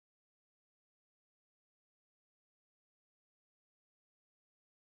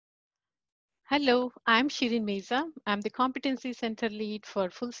Hello, I'm Sherin Mirza. I'm the Competency Center Lead for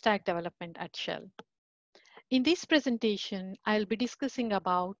Full Stack Development at Shell. In this presentation, I'll be discussing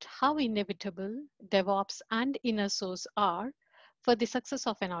about how inevitable DevOps and InnerSource are for the success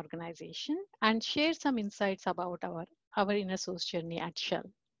of an organization and share some insights about our InnerSource journey at Shell.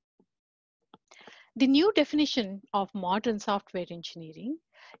 The new definition of modern software engineering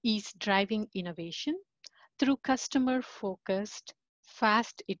is driving innovation through customer-focused,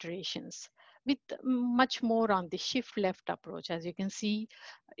 fast iterations with much more on the shift left approach. As you can see,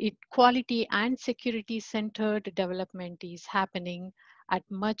 quality and security centered development is happening at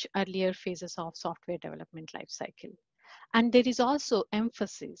much earlier phases of software development lifecycle. And there is also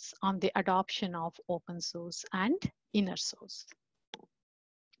emphasis on the adoption of open source and inner source.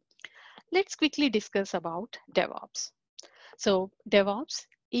 Let's quickly discuss about DevOps. So DevOps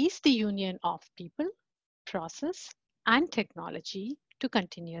is the union of people, process, and technology to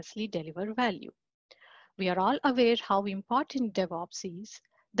continuously deliver value. We are all aware how important DevOps is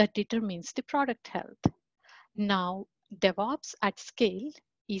that determines the product health. Now, DevOps at scale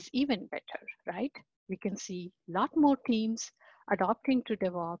is even better, right? We can see a lot more teams adopting to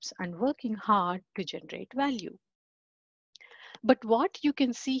DevOps and working hard to generate value. But what you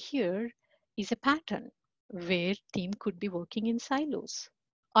can see here is a pattern where team could be working in silos,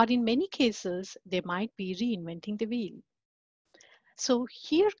 or in many cases, they might be reinventing the wheel. So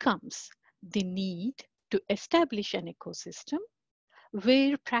here comes the need to establish an ecosystem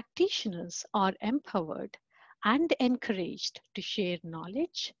where practitioners are empowered and encouraged to share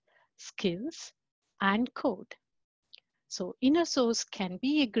knowledge, skills, and code. So InnerSource can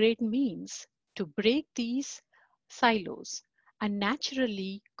be a great means to break these silos and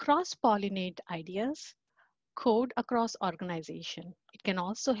naturally cross-pollinate ideas, code across organization. It can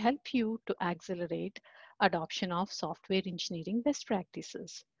also help you to accelerate adoption of software engineering best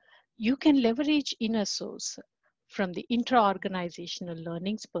practices. You can leverage InnerSource from the intra-organizational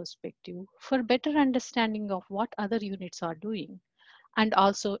learnings perspective for better understanding of what other units are doing and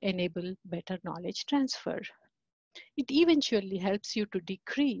also enable better knowledge transfer. It eventually helps you to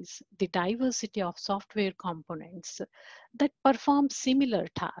decrease the diversity of software components that perform similar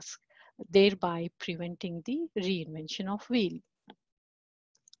tasks, thereby preventing the reinvention of wheel.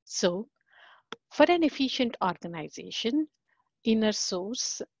 So, for an efficient organization, inner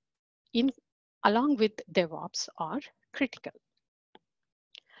source in along with DevOps are critical.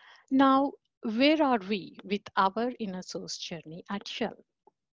 Now, where are we with our inner source journey at Shell?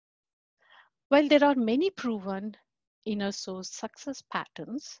 While there are many proven inner source success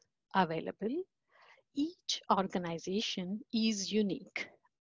patterns available, each organization is unique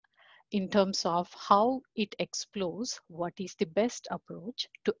in terms of how it explores what is the best approach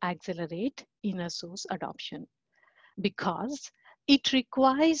to accelerate inner source adoption because it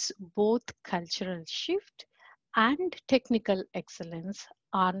requires both cultural shift and technical excellence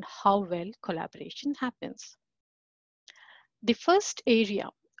on how well collaboration happens. The first area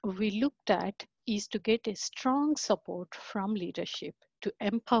we looked at is to get a strong support from leadership to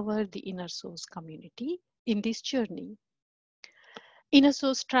empower the inner source community in this journey. Inner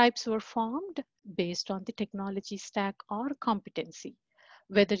source tribes were formed based on the technology stack or competency,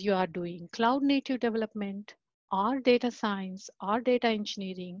 whether you are doing cloud native development or data science or data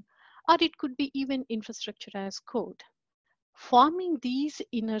engineering, or it could be even infrastructure as code. Forming these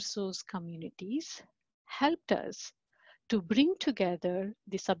inner source communities helped us to bring together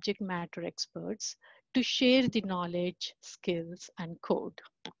the subject matter experts to share the knowledge, skills, and code.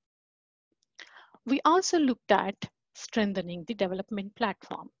 We also looked at strengthening the development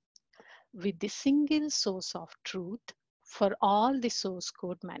platform with the single source of truth for all the source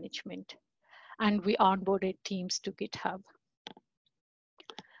code management. And we onboarded teams to GitHub.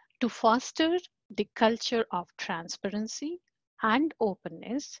 To foster the culture of transparency and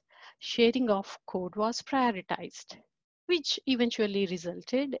openness, sharing of code was prioritized, which eventually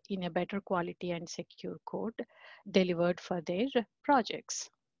resulted in a better quality and secure code delivered for their projects.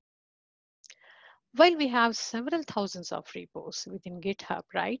 While we have several thousands of repos within GitHub,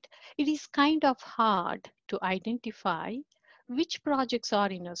 right, it is kind of hard to identify which projects are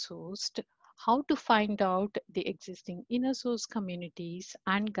inner sourced, how to find out the existing inner source communities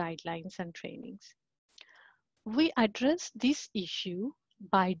and guidelines and trainings. We address this issue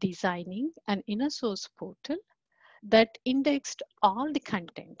by designing an inner source portal that indexed all the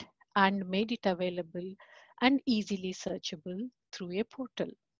content and made it available and easily searchable through a portal.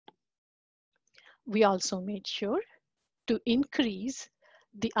 We also made sure to increase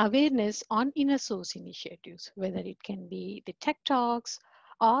the awareness on inner source initiatives, whether it can be the tech talks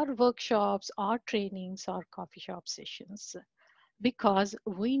or workshops or trainings or coffee shop sessions. because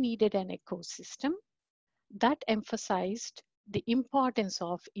we needed an ecosystem that emphasized the importance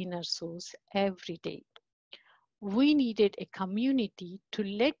of inner source every day. We needed a community to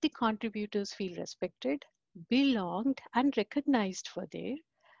let the contributors feel respected, belonged, and recognized for their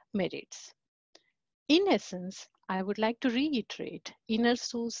merits. In essence, I would like to reiterate inner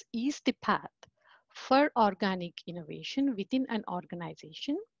source is the path for organic innovation within an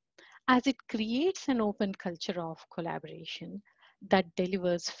organization as it creates an open culture of collaboration that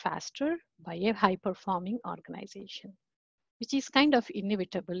delivers faster by a high performing organization, which is kind of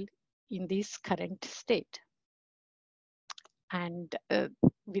inevitable in this current state. And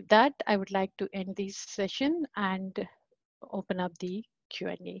with that, I would like to end this session and open up the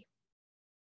Q&A.